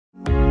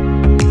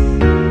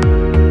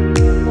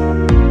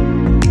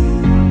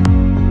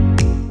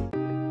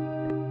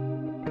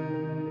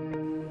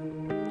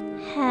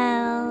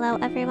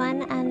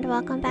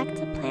welcome back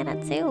to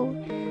Planet Zoo.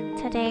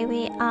 Today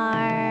we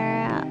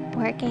are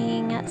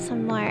working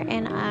some more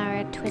in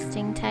our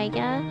Twisting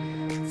Taiga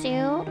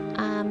Zoo.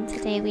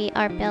 Today we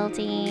are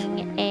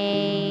building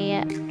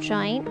a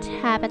joint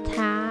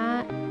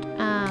habitat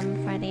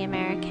for the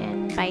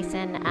American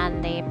bison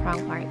and the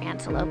pronghorn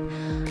antelope.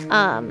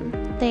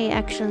 They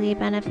actually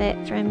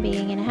benefit from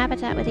being in a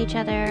habitat with each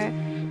other,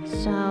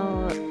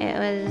 so it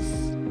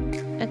was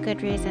a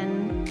good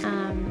reason.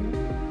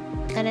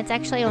 And it's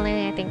actually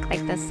only, I think,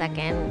 like the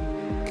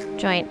second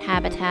joint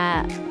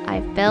habitat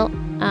I've built.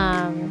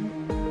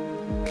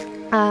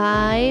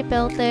 I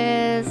built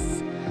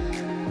this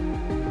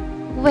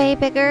way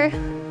bigger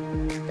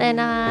than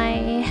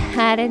I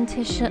had I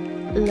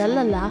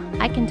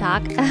can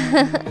talk.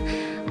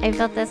 I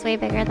built this way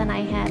bigger than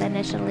I had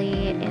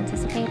initially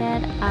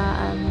anticipated.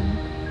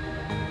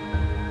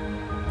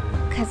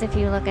 Because if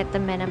you look at the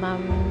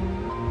minimum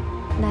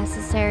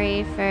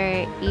necessary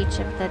for each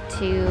of the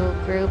two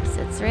groups,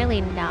 it's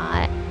really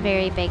not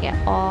very big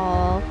at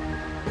all.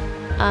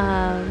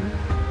 And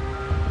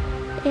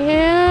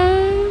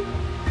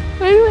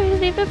anyway,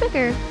 it's even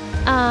bigger.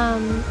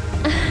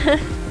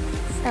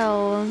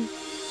 So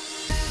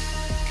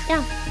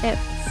yeah, it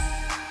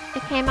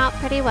came out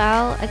pretty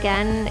well.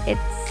 Again,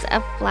 it's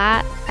a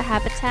flat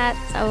habitat,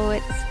 so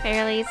it's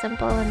fairly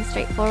simple and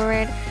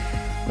straightforward.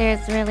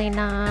 There's really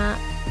not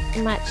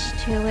much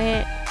to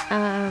it.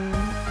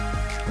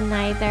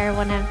 Neither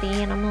one of the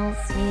animals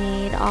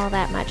need all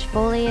that much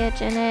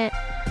foliage in it,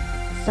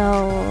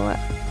 so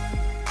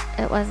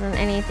it wasn't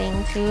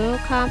anything too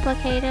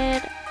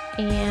complicated,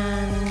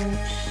 and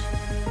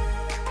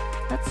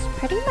that's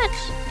pretty much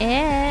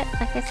it.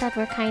 Like I said,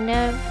 we're kind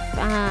of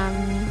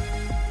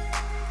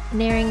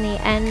nearing the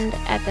end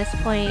at this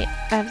point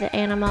of the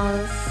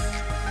animals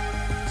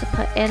to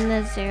put in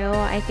the zoo.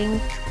 I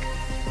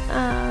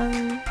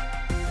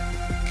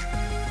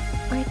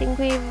think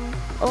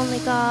we've only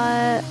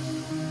got,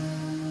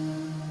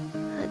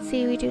 let's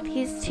see, we do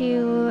these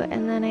two,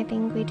 and then I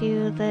think we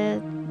do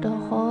the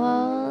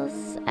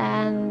holes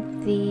and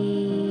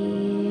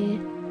the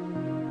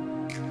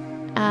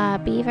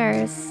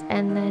beavers,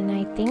 and then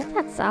I think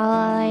that's all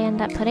I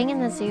end up putting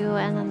in the zoo.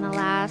 And then the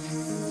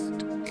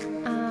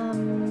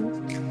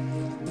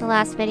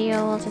last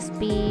video will just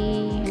be,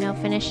 you know,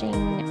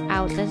 finishing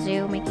out the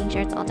zoo, making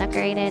sure it's all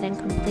decorated and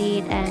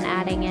complete, and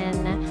adding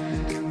in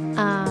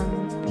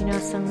you know,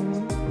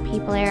 some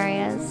people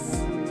areas.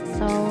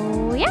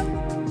 So yeah,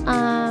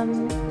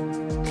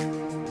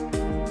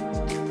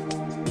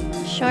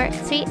 short,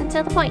 sweet, and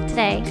to the point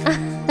today.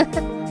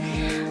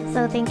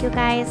 So thank you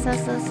guys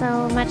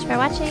so much for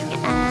watching,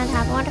 and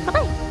have a wonderful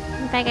day.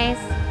 Bye guys.